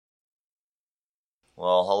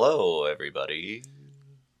Well, hello, everybody.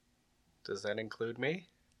 Does that include me?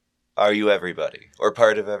 Are you everybody? Or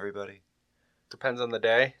part of everybody? Depends on the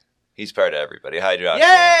day. He's part of everybody. Hi, Josh.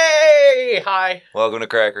 Yay! Hi. Welcome to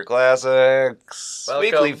Cracker Classics. Welcome.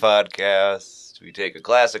 Weekly podcast. We take a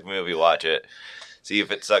classic movie, watch it, see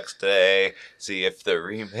if it sucks today, see if the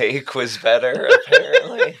remake was better,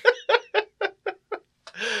 apparently.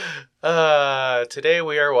 Today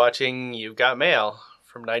we are watching You've Got Mail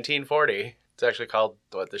from 1940. It's actually called,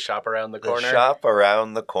 The Shop Around the Corner? The Shop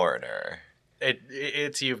Around the Corner.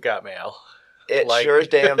 It's You've Got Mail. It sure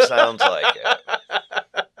damn sounds like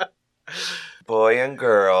it. Boy and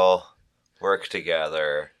girl work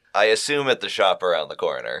together. I assume at the shop around the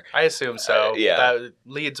corner. I assume so. Yeah. That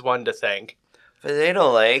leads one to think. But they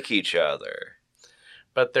don't like each other.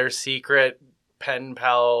 But they're secret pen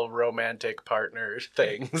pal romantic partners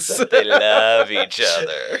things. They love each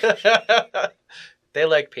other. They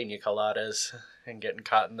like pina coladas and getting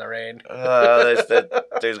caught in the rain.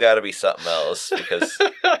 There's got to be something else because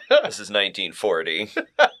this is 1940.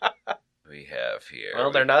 We have here. Well,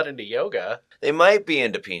 they're not into yoga. They might be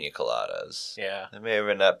into pina coladas. Yeah. That may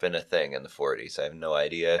have not been a thing in the 40s. I have no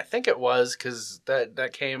idea. I think it was because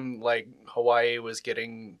that came like Hawaii was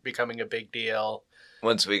becoming a big deal.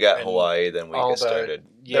 Once we got Hawaii, then we get started.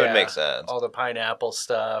 Yeah, that would make sense. All the pineapple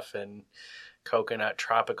stuff and coconut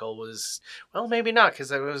tropical was, well, maybe not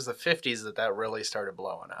because it was the 50s that really started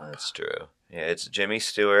blowing up. That's true. Yeah, it's Jimmy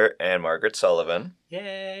Stewart and Margaret Sullivan.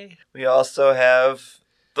 Yay. We also have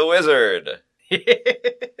the Wizard.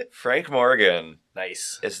 Frank Morgan.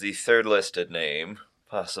 Nice. Is the third listed name,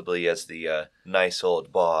 possibly as the nice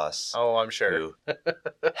old boss. Oh, I'm sure. Who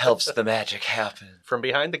helps the magic happen. From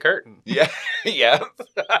behind the curtain. Yeah, yeah.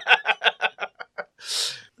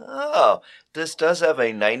 Oh, this does have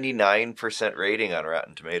a 99% rating on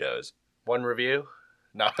Rotten Tomatoes. One review?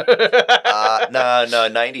 No. No,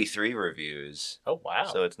 93 reviews. Oh, wow.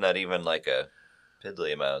 So it's not even like a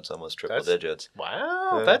piddly amount. It's almost triple digits.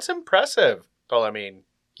 Wow, that's impressive. Well, I mean,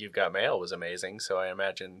 You've Got Mail was amazing, so I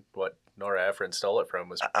imagine what Nora Ephron stole it from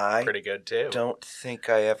was pretty good, too. I don't think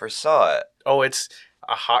I ever saw it. Oh, it's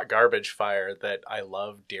a hot garbage fire that I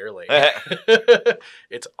love dearly.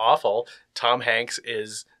 It's awful. Tom Hanks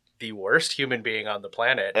is the worst human being on the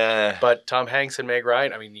planet. But Tom Hanks and Meg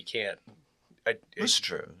Ryan, I mean, you can't. It's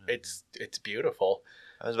true. It's beautiful.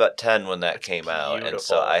 I was about 10 when that came out, and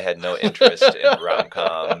so I had no interest in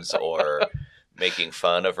rom-coms or making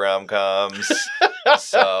fun of rom-coms,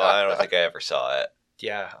 so I don't think I ever saw it.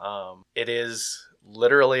 Yeah, it is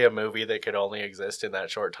literally a movie that could only exist in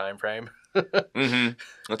that short time frame. Mm-hmm.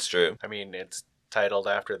 That's true. I mean, it's titled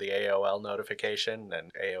after the AOL notification,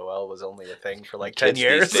 and AOL was only a thing for like 10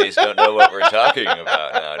 years. Kids these days don't know what we're talking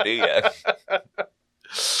about now, do you?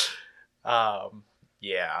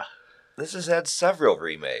 Yeah. This has had several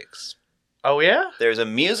remakes. Oh, yeah? There's a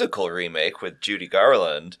musical remake with Judy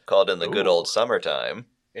Garland called In the Good Old Summertime.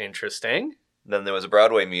 Interesting. Then there was a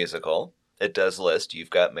Broadway musical. It does list You've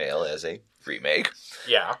Got Mail as a remake.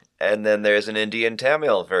 Yeah. And then there's an Indian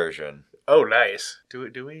Tamil version. Oh, nice.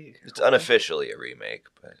 Do we? It's unofficially a remake,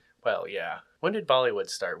 but... Well, yeah. When did Bollywood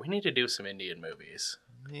start? We need to do some Indian movies.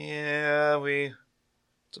 Yeah,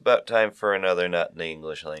 It's about time for another not in the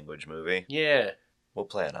English language movie. Yeah. We'll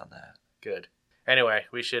plan on that. Good. Anyway,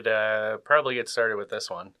 we should probably get started with this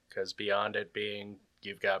one, because beyond it being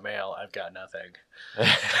You've Got Mail, I've got nothing.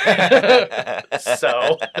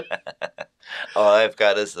 So. All I've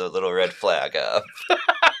got is the little red flag up.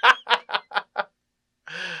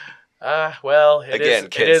 Well, Again,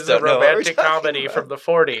 it is a romantic comedy from the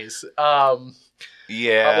 40s.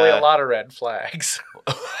 Yeah. Probably a lot of red flags.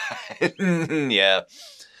 Yeah.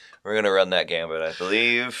 We're going to run that gambit, I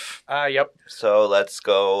believe. Yep. So let's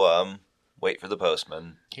go wait for the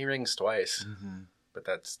postman. He rings twice. Mm-hmm. But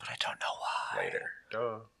I don't know why. Later.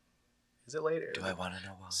 Duh. Is it later? Do I want to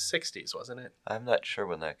know why? 60s, wasn't it? I'm not sure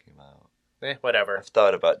when that came out. Whatever. I've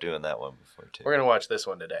thought about doing that one before, too. We're going to watch this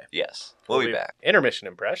one today. Yes. We'll be back. Intermission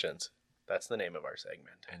Impressions. That's the name of our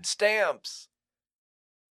segment. And stamps.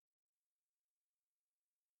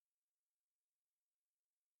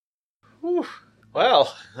 Whew.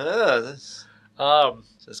 Well. This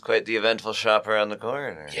is quite the eventful shop around the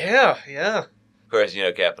corner. Yeah. Of course,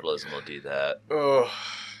 capitalism will do that. Oh,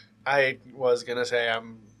 I was going to say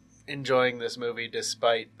I'm enjoying this movie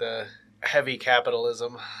despite the heavy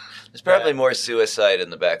capitalism. There's probably more suicide in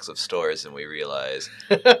the backs of stores than we realize.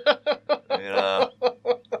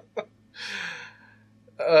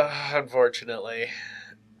 Unfortunately.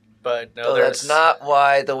 But no, that's not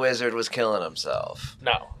why the wizard was killing himself.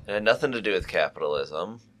 No. It had nothing to do with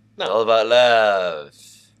capitalism. No. It's all about love.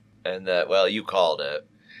 And that, well, you called it.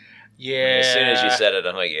 Yeah. As soon as you said it,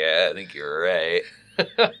 I'm like, yeah, I think you're right.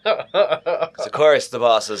 Because, of course, the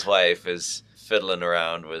boss's wife is fiddling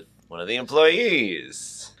around with one of the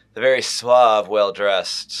employees. The very suave,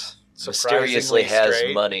 well-dressed, mysteriously has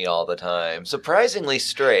straight. money all the time. Surprisingly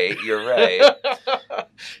straight, you're right.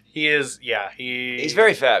 He is, yeah. He's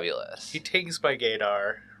very fabulous. He tings my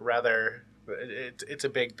gaydar, rather. It's a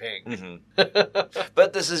big ping. Mm-hmm.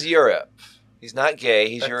 But this is Europe. He's not gay,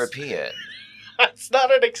 he's European. That's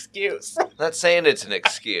not an excuse. I'm not saying it's an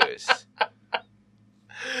excuse.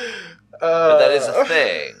 But that is a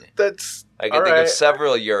thing. I can think of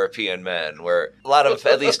several European men where a lot of,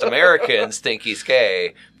 at least Americans, think he's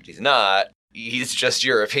gay, but he's not. He's just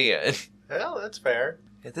European. Well, that's fair.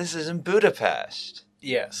 This is in Budapest.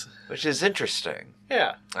 Yes. Which is interesting.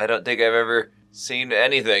 Yeah. I don't think I've ever seen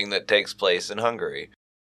anything that takes place in Hungary.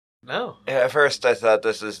 No. At first I thought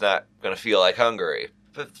this is not going to feel like Hungary.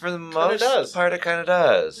 But for the most part, it kind of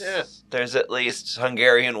does. Yeah. There's at least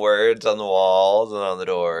Hungarian words on the walls and on the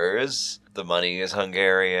doors. The money is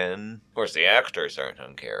Hungarian. Of course, the actors aren't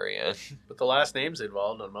Hungarian. But the last names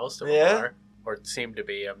involved on most of them are. Or seem to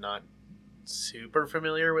be. I'm not super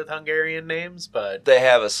familiar with Hungarian names, but... They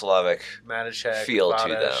have a Slavic Manischek, feel Vladish, to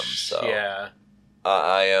them, so... Yeah.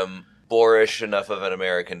 I am boorish enough of an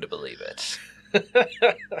American to believe it.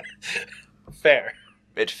 Fair.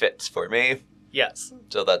 It fits for me. Yes.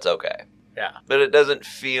 So that's okay. Yeah. But it doesn't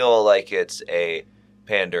feel like it's a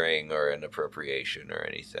pandering or an appropriation or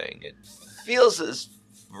anything. It feels as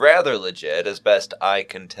rather legit as best I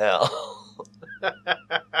can tell.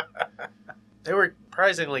 They were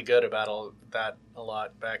surprisingly good about that a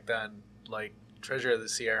lot back then. Like, Treasure of the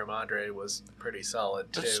Sierra Madre was pretty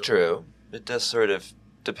solid, too. That's true. It does sort of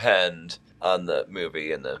depend on the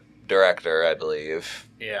movie and the director, I believe.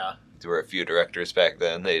 Yeah. There were a few directors back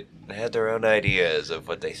then. They had their own ideas of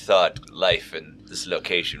what they thought life in this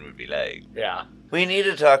location would be like. Yeah. We need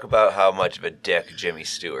to talk about how much of a dick Jimmy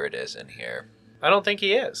Stewart is in here. I don't think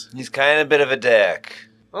he is. He's kind of a bit of a dick.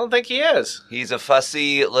 I don't think he is. He's a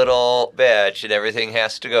fussy little bitch, and everything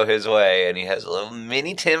has to go his way, and he has a little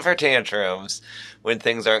mini temper tantrums when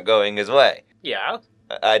things aren't going his way. Yeah.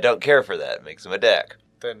 I don't care for that. It makes him a dick.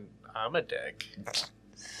 Then I'm a dick.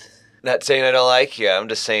 Not saying I don't like you. I'm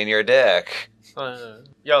just saying you're a dick.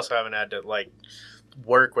 You also haven't had to, like,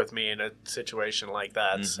 work with me in a situation like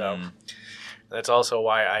that, so that's also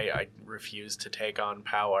why I refuse to take on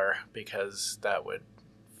power, because that would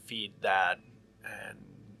feed that, and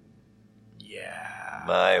yeah.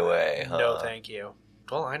 My way, huh? No, thank you.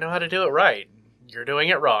 Well, I know how to do it right. You're doing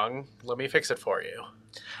it wrong. Let me fix it for you.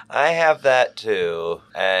 I have that too,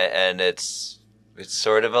 and it's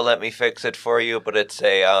sort of a let me fix it for you, but it's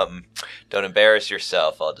a don't embarrass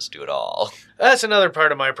yourself, I'll just do it all. That's another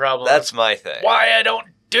part of my problem. That's my thing. Why I don't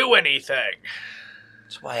do anything.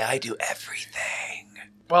 That's why I do everything.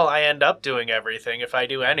 Well, I end up doing everything if I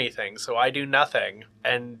do anything, so I do nothing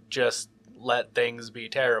and just let things be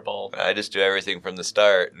terrible. I just do everything from the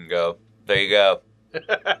start and go, there you go.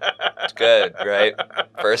 It's good, right?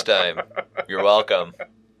 First time. You're welcome.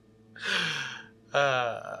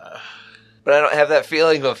 But I don't have that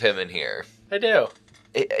feeling of him in here. I do.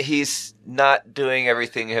 He's not doing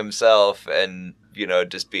everything himself and,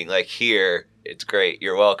 just being like, here, it's great,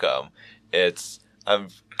 you're welcome. I'm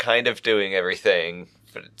kind of doing everything,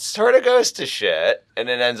 but it sort of goes to shit, and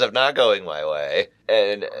it ends up not going my way.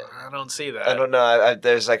 And I don't see that. I don't know.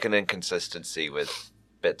 There's like an inconsistency with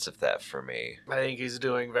bits of that for me. I think he's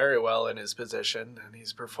doing very well in his position, and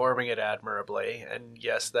he's performing it admirably. And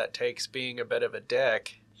yes, that takes being a bit of a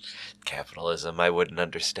dick. Capitalism, I wouldn't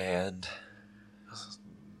understand.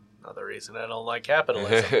 Another reason I don't like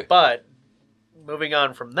capitalism. But moving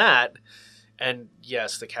on from that, and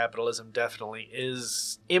yes, the capitalism definitely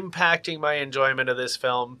is impacting my enjoyment of this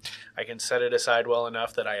film. I can set it aside well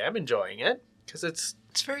enough that I am enjoying it, because it's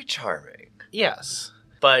very charming. Yes,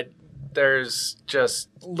 but there's just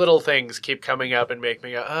little things keep coming up and make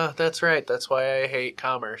me go, oh, that's right, that's why I hate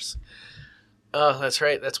commerce. Oh, that's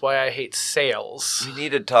right, that's why I hate sales. We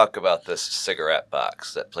need to talk about this cigarette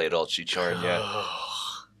box that played old Chichornia.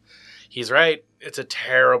 He's right. It's a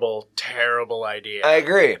terrible, terrible idea. I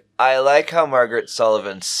agree. I like how Margaret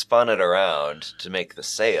Sullivan spun it around to make the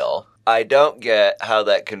sale. I don't get how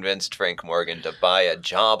that convinced Frank Morgan to buy a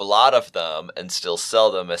lot of them and still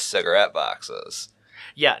sell them as cigarette boxes.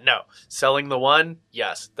 Yeah, no. Selling the one,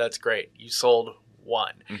 yes, that's great. You sold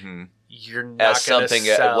one. Mm-hmm. You're not going to sell... As something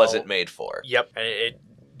it wasn't made for. Yep. It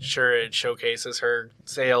showcases her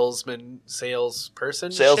her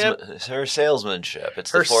salesmanship.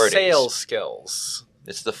 It's her the 40s. Sales skills.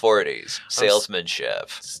 It's the 40s. Salesmanship.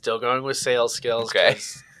 Still going with sales skills. Okay.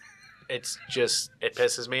 It's just, it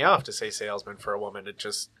pisses me off to say salesman for a woman. It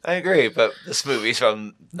just... I agree, but this movie's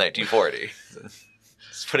from 1940.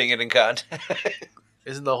 Just putting it in context.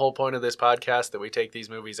 Isn't the whole point of this podcast that we take these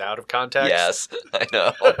movies out of context? Yes, I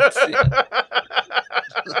know.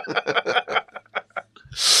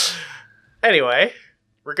 Anyway,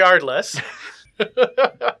 regardless.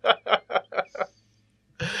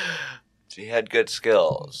 She had good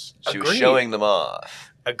skills. She was Agreed. showing them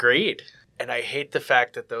off. Agreed. And I hate the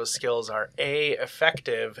fact that those skills are A,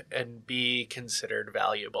 effective, and B, considered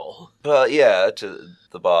valuable. Well, yeah, to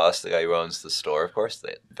the boss, the guy who owns the store, of course, they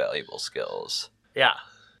had valuable skills. Yeah.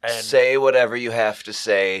 And say whatever you have to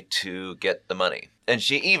say to get the money. And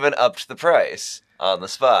she even upped the price on the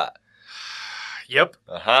spot. Yep.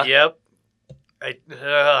 Uh-huh. Yep.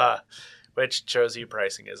 Which shows you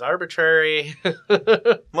pricing is arbitrary.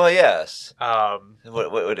 Well, yes.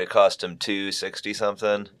 What would it cost him? $260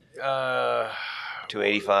 something?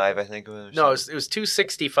 $285, I think it was. No, it was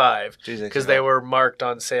 $265 because they were marked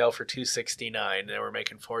on sale for $269. They were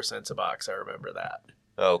making 4 cents a box. I remember that.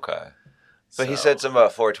 Okay, but he So, said something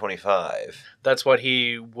about $425. That's what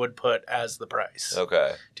he would put as the price.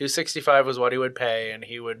 Okay, $265 was what he would pay, and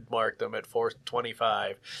he would mark them at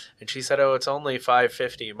 $425. And she said, "Oh, it's only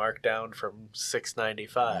 $550, marked down from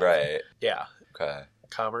 $695." right. Yeah. Okay.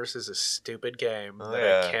 Commerce is a stupid game that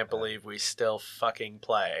yeah. I can't believe we still fucking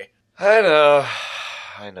play. I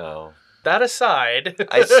know. That aside,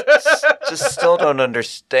 I just still don't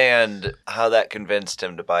understand how that convinced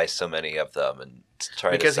him to buy so many of them and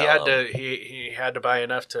try because to he sell had them. he had to buy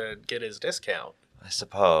enough to get his discount. I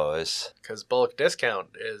suppose. Because bulk discount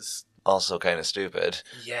is Also kind of stupid.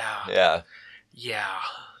 yeah.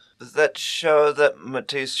 Does that show that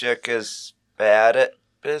Matuszczyk is bad at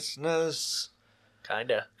business?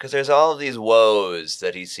 Kinda. Because there's all of these woes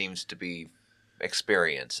that he seems to be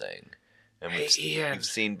experiencing. And Hey, Ian. we've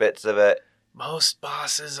seen bits of it. Most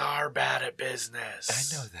bosses are bad at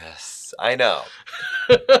business. I know this. I know.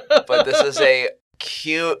 But this is a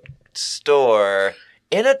cute store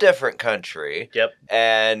in a different country. Yep.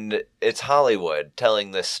 And it's Hollywood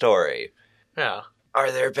telling this story. Yeah.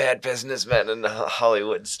 Are there bad businessmen in the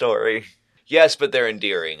Hollywood story? Yes, but they're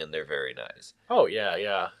endearing and they're very nice. Oh,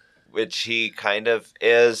 yeah. Which he kind of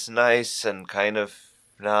is nice and kind of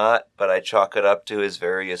not, but I chalk it up to his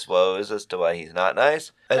various woes as to why he's not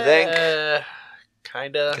nice. I think.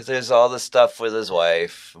 Kinda. Because there's all the stuff with his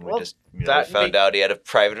wife. And Well, we just we found out he had a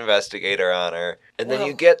private investigator on her. And then Well-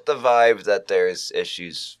 you get the vibe that there's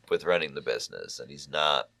issues with running the business and he's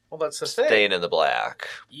not Well, that's the thing. staying in the black.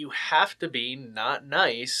 You have to be not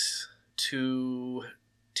nice to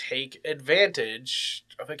take advantage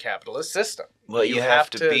of a capitalist system. Well, you have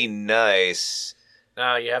to be nice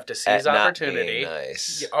No, you have to at seize not opportunity. being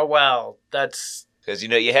nice. Oh, well, that's... Because,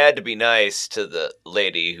 you had to be nice to the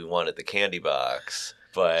lady who wanted the candy box.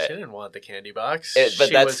 But She didn't want the candy box. But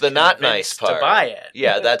She that's was the not nice convinced part. to buy it.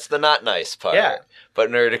 Yeah, that's the not nice part. Yeah. But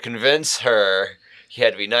in order to convince her, you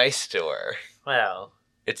had to be nice to her. Well,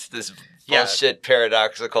 It's this Yeah. bullshit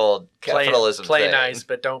paradoxical capitalism play thing. nice,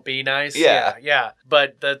 but don't be nice. Yeah. Yeah.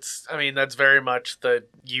 But that's very much the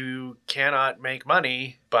you cannot make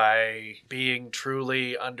money by being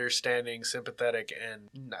truly understanding, sympathetic, and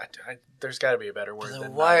not. There's got to be a better word Then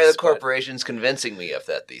than why nice, are the corporations convincing me of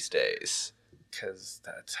that these days? Because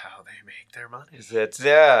that's how they make their money.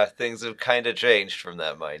 Things have kind of changed from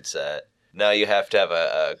that mindset. Now you have to have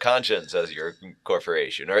a conscience as your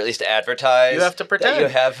corporation, or at least advertise. You have to pretend. That you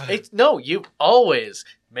have. No, you always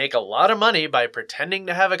make a lot of money by pretending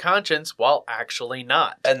to have a conscience while actually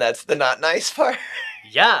not. And that's the not nice part.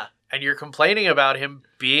 Yeah, and you're complaining about him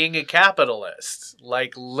being a capitalist.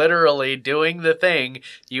 Like, literally doing the thing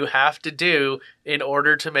you have to do in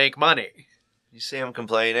order to make money. You see him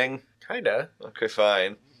complaining? Kinda. Okay,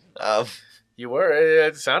 fine. You were.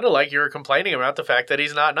 It sounded like you were complaining about the fact that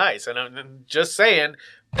he's not nice. And I'm just saying,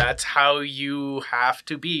 that's how you have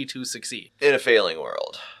to be to succeed. In a failing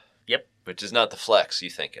world. Yep. Which is not the flex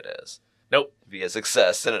you think it is. Nope. Be a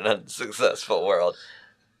success in an unsuccessful world.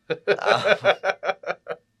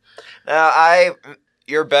 Now,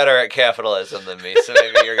 you're better at capitalism than me, so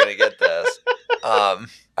maybe you're going to get this.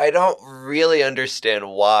 I don't really understand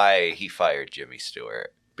why he fired Jimmy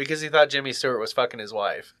Stewart. Because he thought Jimmy Stewart was fucking his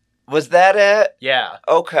wife. Was that it? Yeah.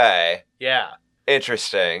 Okay. Yeah.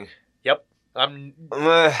 Interesting. Yep. I'm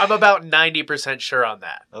about 90% sure on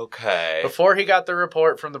that. Okay. Before he got the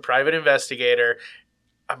report from the private investigator,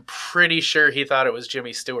 I'm pretty sure he thought it was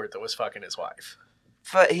Jimmy Stewart that was fucking his wife.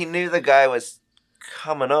 But he knew the guy was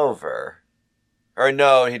coming over. Or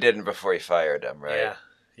no, he didn't before he fired him, right?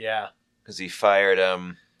 Yeah. Because he fired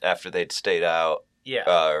him after they'd stayed out.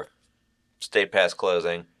 Yeah. Stayed past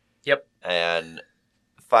closing. Yep. And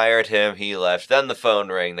fired him. He left. Then the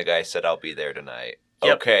phone rang. The guy said, I'll be there tonight.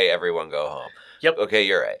 Yep. Okay, everyone go home. Yep. Okay,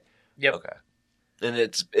 you're right. Yep. Okay. And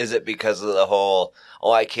is it because of the whole,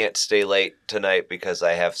 I can't stay late tonight because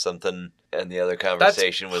I have something, and the other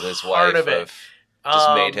conversation with his wife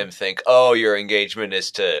just made him think, your engagement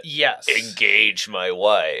is to engage my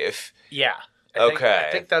wife. Yeah. I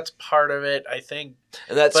think that's part of it. I think.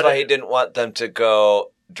 And that's why he didn't want them to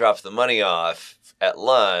go drop the money off at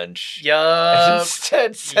lunch. Yeah.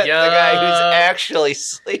 Instead sent the guy who's actually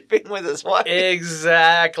sleeping with his wife.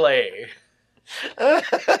 Exactly.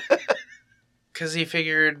 Because he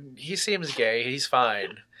figured, he seems gay, he's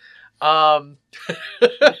fine. Or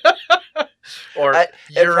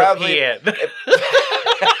European.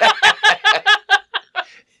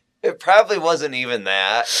 It probably wasn't even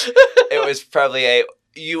that. It was probably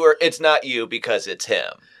it's not you because it's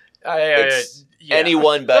him. It's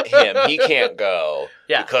anyone but him. He can't go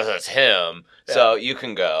because it's him. Yeah. So you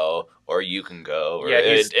can go, or you can go. Or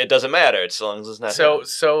it doesn't matter as long as it's not him.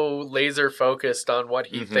 So laser focused on what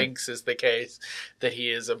he thinks is the case that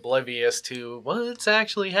he is oblivious to what's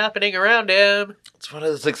actually happening around him. It's one of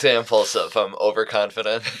those examples of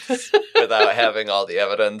overconfidence without having all the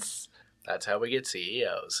evidence. That's how we get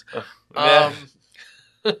CEOs. I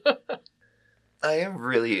am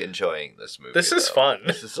really enjoying this movie. This is fun.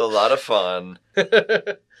 This is a lot of fun.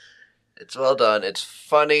 It's well done. It's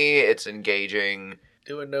funny. It's engaging.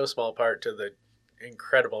 Due in no small part to the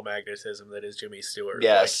incredible magnetism that is Jimmy Stewart.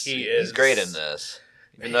 Yes, he's great in this.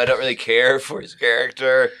 Even though I don't really care for his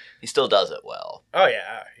character, he still does it well. Oh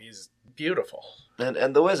yeah, he's beautiful.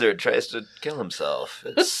 And the wizard tries to kill himself.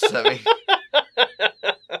 It's,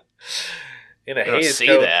 in a Hays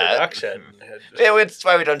Code production. It's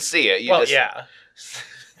why we don't see it. Yeah.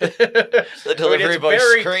 The delivery boy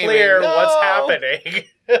very screaming, clear no! what's happening.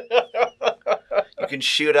 You can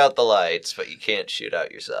shoot out the lights, but you can't shoot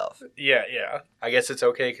out yourself. Yeah. I guess it's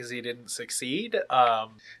okay because he didn't succeed. I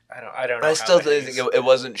don't know. I still think it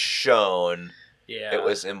wasn't shown. Yeah. It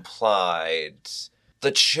was implied.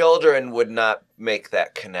 The children would not make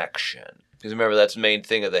that connection. Because remember, that's the main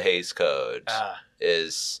thing of the Hays Code.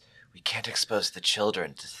 Is we can't expose the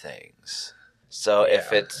children to things. So if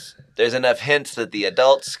there's enough hints that the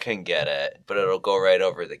adults can get it, but it'll go right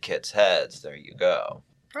over the kids' heads, there you go.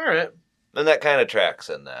 All right. And that kind of tracks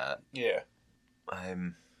in that. Yeah.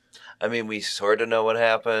 I mean, we sort of know what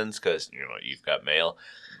happens, because, you've got mail.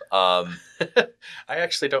 I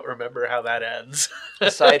actually don't remember how that ends.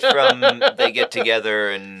 Aside from they get together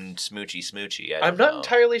and smoochy. I'm not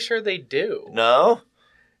entirely sure they do. No?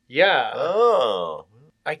 Yeah. Oh.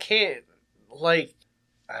 I can't, I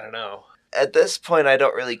don't know. At this point, I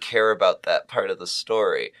don't really care about that part of the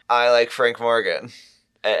story. I like Frank Morgan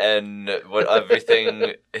and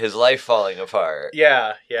everything, his life falling apart.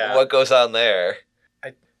 Yeah. What goes on there?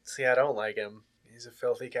 I don't like him. He's a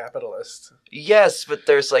filthy capitalist. Yes, but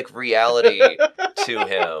there's reality to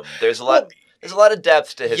him. There's a lot of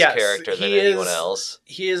depth to his character than anyone else.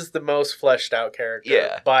 He is the most fleshed out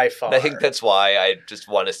character by far. And I think that's why I just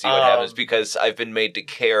want to see what happens, because I've been made to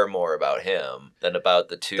care more about him than about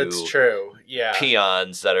the two that's true. Yeah.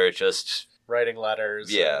 peons that are just writing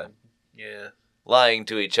letters. Yeah. Yeah. Lying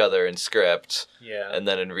to each other in script. Yeah. And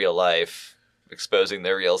then in real life, exposing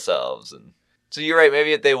their real selves. And so you're right,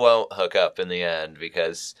 maybe they won't hook up in the end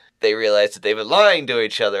because they realize that they've been lying to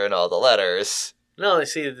each other in all the letters. No,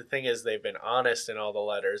 see, the thing is, they've been honest in all the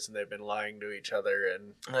letters, and they've been lying to each other.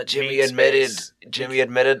 And Jimmy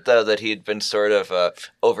admitted though that he'd been sort of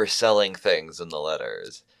overselling things in the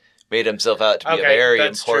letters, made himself out to be a very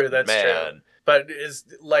important man. True. But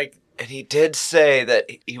and he did say that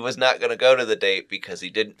he was not going to go to the date because he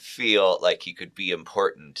didn't feel like he could be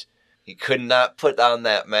important. He could not put on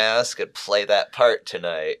that mask and play that part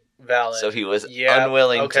tonight. Valid. So he was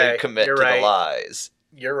unwilling to commit to the lies.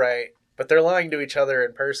 You're right. But they're lying to each other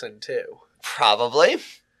in person, too. Probably.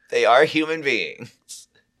 They are human beings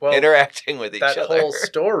interacting with each other. That whole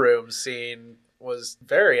storeroom scene was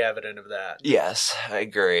very evident of that. Yes, I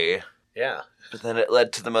agree. Yeah. But then it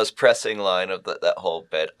led to the most pressing line of that whole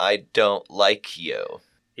bit. I don't like you.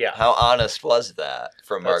 Yeah. How honest was that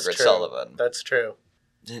from Margaret Sullivan? That's true.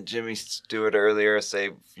 Didn't Jimmy Stewart earlier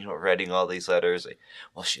say, writing all these letters,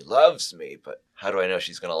 well, she loves me, but how do I know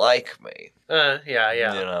she's going to like me?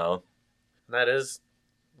 Yeah. That is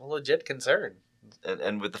a legit concern.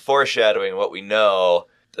 And with the foreshadowing, what we know,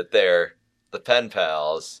 that they're the pen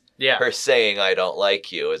pals, her saying, I don't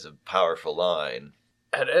like you, is a powerful line.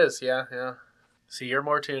 It is, yeah. See, you're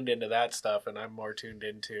more tuned into that stuff, and I'm more tuned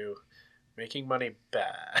into making money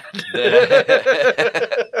bad.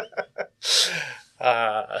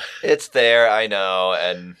 It's there, I know,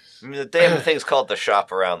 and the damn thing's called the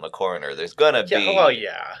shop around the corner. There's gonna be... Well,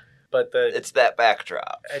 yeah. But it's that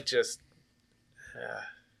backdrop. It just...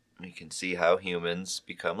 You can see how humans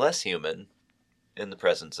become less human in the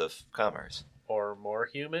presence of commerce. Or more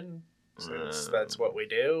human, since that's what we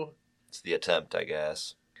do. It's the attempt, I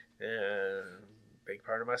guess. Big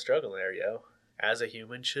part of my struggle there, yo. As a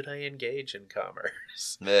human, should I engage in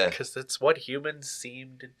commerce? Because that's what humans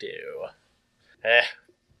seem to do.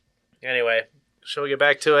 Anyway, shall we get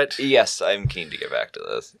back to it? Yes, I'm keen to get back to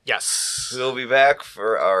this. Yes. We'll be back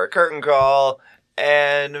for our curtain call,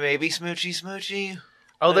 and maybe smoochy.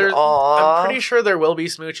 Oh, I'm pretty sure there will be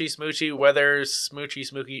smoochy. Whether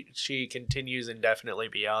smoochy continues indefinitely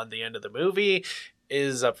beyond the end of the movie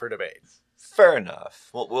is up for debate. Fair enough.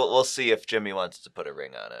 We'll see if Jimmy wants to put a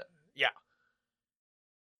ring on it. Yeah.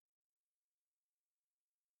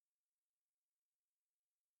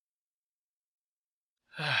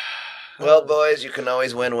 Well, boys, you can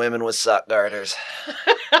always win women with sock garters.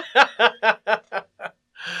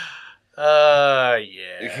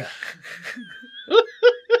 Yeah.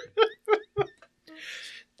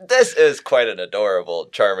 This is quite an adorable,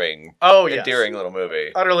 charming, endearing little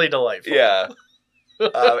movie. Utterly delightful. Yeah.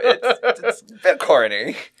 It's a bit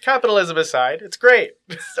corny. Capitalism aside, it's great.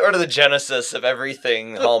 It's sort of the genesis of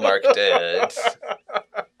everything Hallmark did.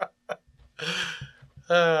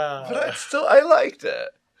 But I liked it.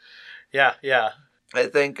 Yeah. I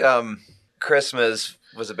think Christmas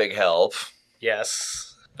was a big help.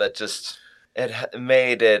 Yes. But just, it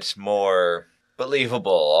made it more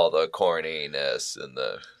believable, all the corniness and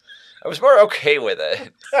I was more okay with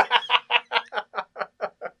it.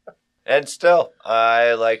 And still,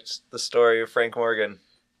 I liked the story of Frank Morgan.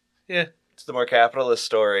 Yeah. It's the more capitalist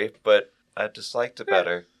story, but I just liked it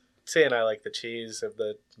better. See, and I like the cheese of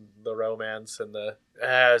the romance and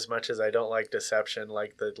as much as I don't like deception,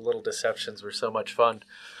 like the little deceptions were so much fun.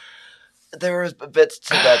 There were bits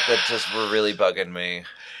to that just were really bugging me.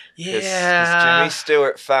 Yeah. Because Jimmy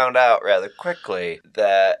Stewart found out rather quickly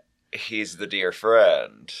that he's the dear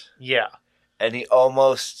friend. Yeah. And he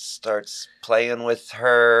almost starts playing with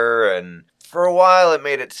her, and for a while it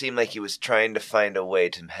made it seem like he was trying to find a way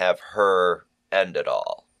to have her end it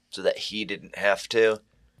all, so that he didn't have to.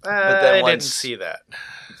 But then I didn't see that.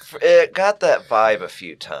 It got that vibe a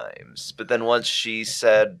few times, but then once she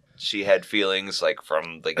said she had feelings, like,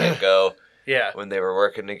 from the get-go, yeah, when they were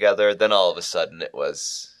working together, then all of a sudden it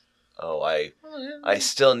was, I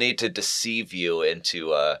still need to deceive you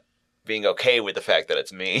into being okay with the fact that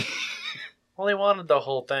it's me. Well, he wanted the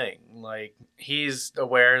whole thing. Like, he's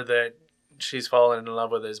aware that she's fallen in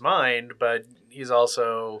love with his mind, but he's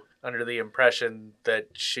also under the impression that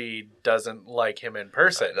she doesn't like him in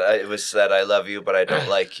person. It was said, I love you, but I don't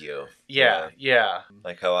like you. Yeah.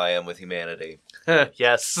 Like how I am with humanity.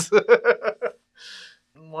 Yes.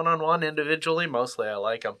 One-on-one, individually, mostly I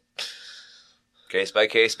like him. Case by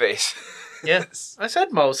case basis. Yes, I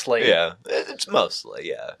said mostly. Yeah, it's mostly,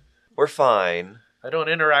 yeah. We're fine. I don't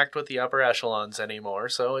interact with the upper echelons anymore,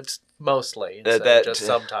 so it's mostly instead of just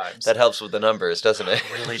sometimes. That helps with the numbers, doesn't it?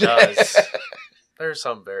 It really does. There are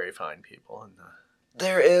some very fine people.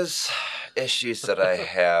 There is issues that I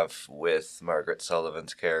have with Margaret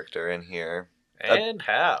Sullivan's character in here. And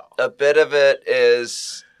how? A bit of it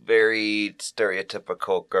is very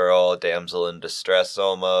stereotypical girl, damsel in distress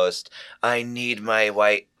almost. I need my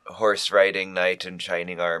white horse riding knight in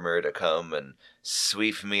shining armor to come and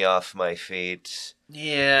sweep me off my feet.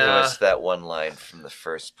 Yeah. There was that one line from the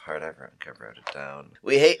first part. I wrote it down.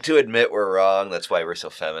 We hate to admit we're wrong. That's why we're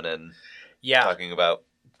so feminine. Yeah. Talking about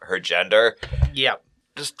her gender. Yeah.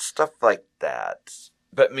 Just stuff like that.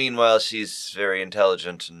 But meanwhile, she's very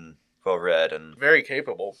intelligent and well-read and... very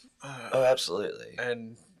capable. Oh, absolutely.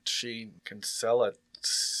 And she can sell a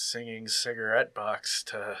singing cigarette box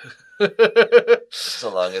to...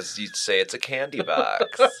 so long as you say it's a candy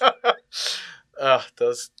box.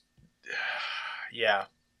 Those... Yeah.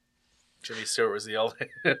 Jimmy Stewart was the only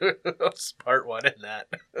smart one in that.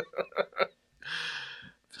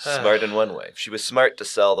 Smart in one way. She was smart to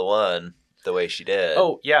sell the one the way she did.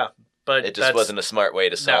 Oh, yeah. But it just wasn't a smart way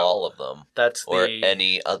to sell all of them. Or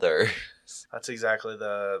any other. That's exactly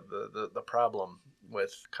the problem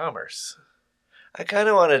with commerce. I kind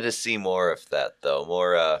of wanted to see more of that, though.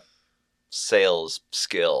 More sales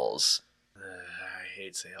skills. I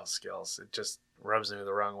hate sales skills. It just rubs me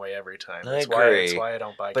the wrong way every time. I agree. That's why I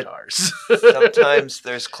don't buy cars. Sometimes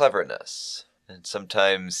there's cleverness. And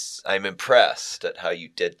sometimes I'm impressed at how you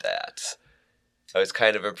did that. I was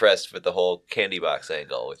kind of impressed with the whole candy box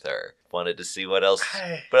angle with her. Wanted to see what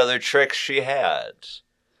other tricks she had.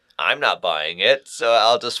 I'm not buying it, so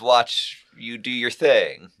I'll just watch you do your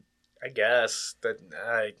thing. I guess that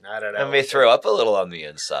I don't know. I may throw up a little on the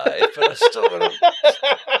inside, but I'm still gonna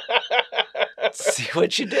see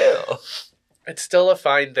what you do. It's still a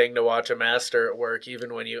fine thing to watch a master at work,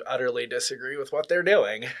 even when you utterly disagree with what they're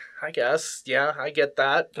doing. I guess. Yeah, I get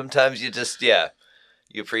that. Sometimes you just,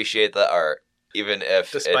 you appreciate the art, even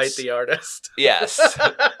if despite the artist. Yes.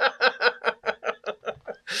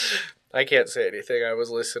 I can't say anything. I was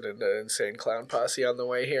listening to Insane Clown Posse on the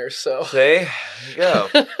way here, so. See? There you go.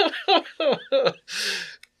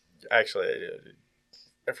 Actually,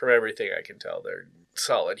 from everything I can tell, they're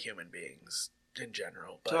solid human beings in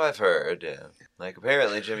general. But... So I've heard, yeah. Like,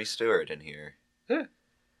 apparently Jimmy Stewart in here. Huh.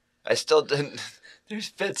 I still didn't... There's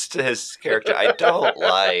bits to his character I don't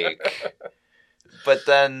like. But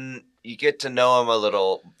then you get to know him a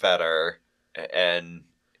little better, and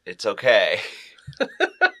it's okay.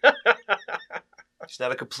 He's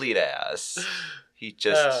not a complete ass. He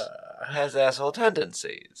just has asshole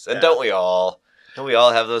tendencies. And don't we all? Don't we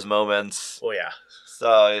all have those moments? Oh, yeah.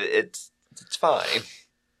 So it's fine.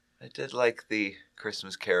 I did like the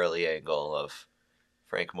Christmas Carol-y angle of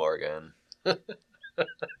Frank Morgan.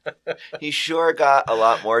 He sure got a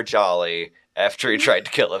lot more jolly after he tried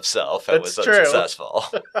to kill himself and was unsuccessful.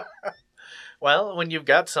 Well, when you've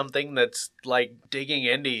got something that's like digging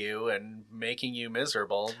into you and making you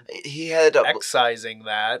miserable, he had excising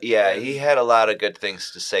that. Yeah, he had a lot of good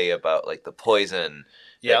things to say about like the poison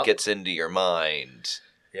that gets into your mind.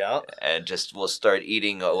 Yeah. And just will start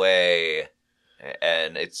eating away.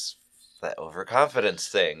 And it's that overconfidence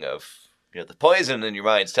thing of, the poison in your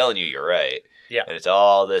mind's telling you you're right. Yeah. And it's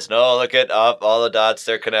all this, no, look it up, all the dots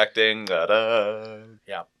they're connecting. Da-da.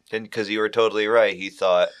 Yeah. And because you were totally right, he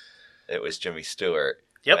thought it was Jimmy Stewart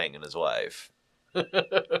banging his wife.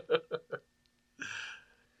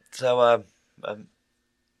 So,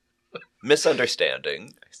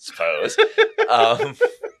 misunderstanding, I suppose.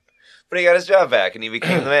 But he got his job back, and he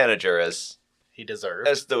became the manager as he deserved.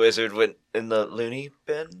 As the wizard went in the loony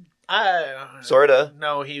bin. Sorta.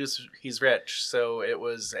 No, he's rich, so it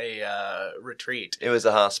was a retreat. It was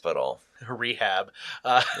a hospital. A rehab.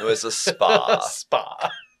 It was a spa.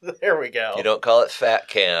 Spa. There we go. You don't call it fat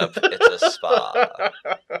camp. It's a spa.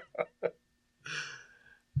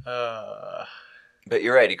 But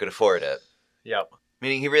you're right. He could afford it. Yep.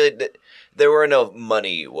 Meaning he really there were no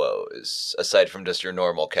money woes aside from just your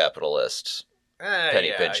normal capitalist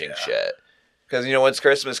penny pinching shit. Because, once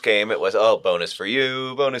Christmas came, it was, bonus for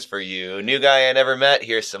you, new guy I never met,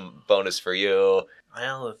 here's some bonus for you.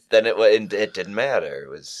 Well, then it didn't matter. It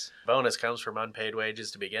was bonus comes from unpaid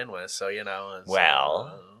wages to begin with, so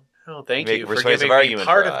thank you for giving me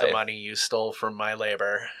part of the money you stole from my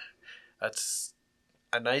labor. That's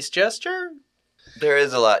a nice gesture. There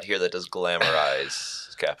is a lot here that does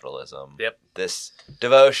glamorize capitalism. Yep. This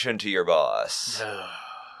devotion to your boss.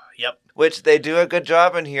 Yep. Which they do a good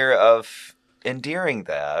job in here of endearing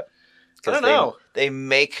that. I don't know. They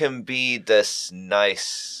make him be this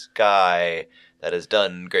nice guy that has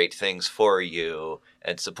done great things for you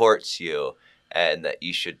and supports you, and that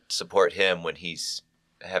you should support him when he's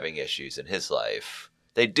having issues in his life.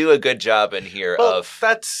 They do a good job in here of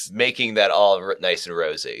making that all nice and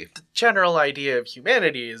rosy. The general idea of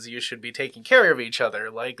humanity is you should be taking care of each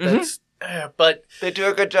other. Like, that's... But they do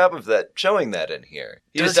a good job of that, showing that in here.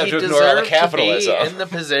 You just have to ignore all the capitalism. To be in the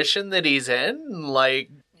position that he's in,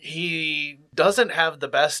 like, he doesn't have the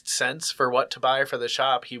best sense for what to buy for the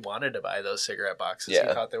shop. He wanted to buy those cigarette boxes. He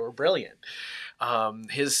thought they were brilliant.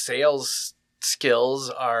 His sales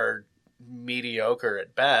skills are mediocre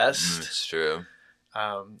at best. It's true.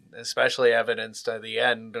 Especially evidenced at the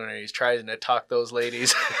end when he's trying to talk those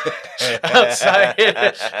ladies outside.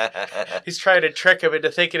 He's trying to trick them into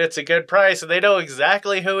thinking it's a good price, and they know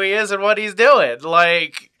exactly who he is and what he's doing.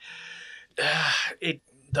 Like,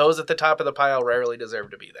 those at the top of the pile rarely deserve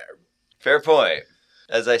to be there. Fair point.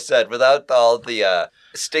 As I said, without all the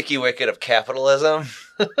sticky wicket of capitalism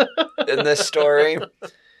in this story,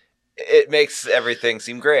 it makes everything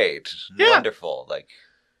seem great. Wonderful. Like,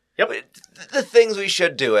 the things we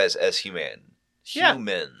should do as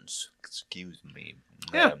humans. Excuse me.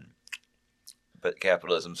 But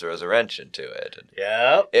capitalism throws a wrench into it.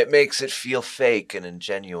 And it makes it feel fake and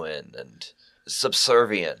ingenuine and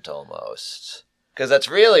subservient almost. Because that's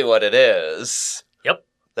really what it is. Yep.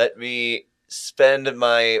 Let me spend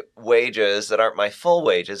my wages that aren't my full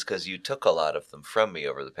wages, because you took a lot of them from me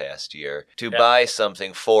over the past year, to buy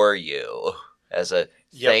something for you as a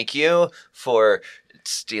thank you for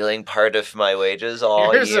stealing part of my wages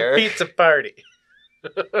all year. Here's a pizza party.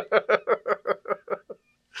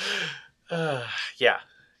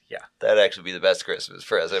 Yeah. That'd actually be the best Christmas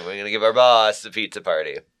present. We're going to give our boss a pizza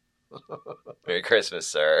party. Merry Christmas,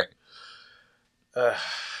 sir.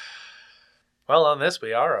 Well, on this,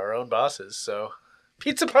 we are our own bosses, so...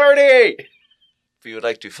 Pizza party! If you would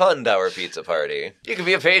like to fund our pizza party, you can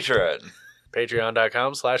be a patron.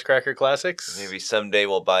 Patreon.com/crackerclassics. Maybe someday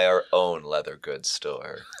we'll buy our own leather goods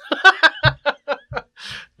store.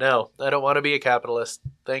 No, I don't want to be a capitalist.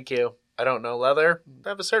 Thank you. I don't know leather. I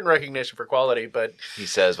have a certain recognition for quality, but... He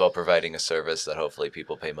says while providing a service that hopefully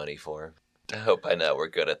people pay money for. I hope by now we're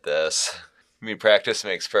good at this. I mean, practice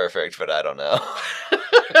makes perfect, but I don't know.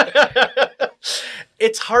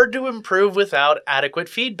 It's hard to improve without adequate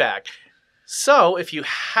feedback. So, if you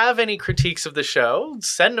have any critiques of the show,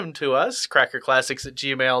 send them to us,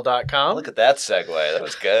 crackerclassics@gmail.com. Look at that segue. That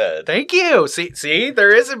was good. Thank you. See,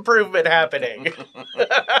 there is improvement happening.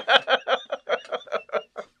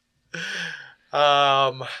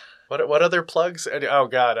 What other plugs? Oh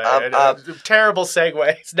God, terrible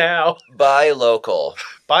segues now. Buy local.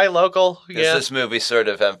 Buy local. Because Yeah. this movie sort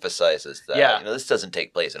of emphasizes that. Yeah. You know, this doesn't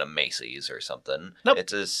take place in a Macy's or something. Nope.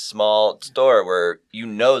 It's a small store where you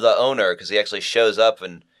know the owner because he actually shows up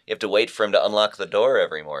and you have to wait for him to unlock the door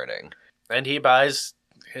every morning. And he buys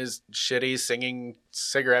his shitty singing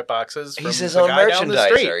cigarette boxes from He's his the own guy down the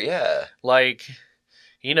street. merchandiser, yeah. Like,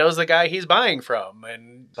 he knows the guy he's buying from,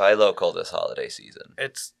 and Buy local this holiday season.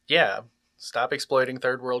 it's, yeah, stop exploiting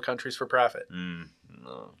third world countries for profit. No.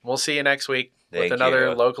 We'll see you next week Thank with another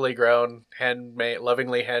you. locally grown,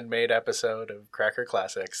 lovingly handmade episode of Cracker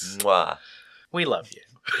Classics. Mwah. We love you.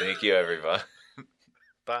 Thank you, everyone.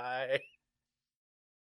 Bye.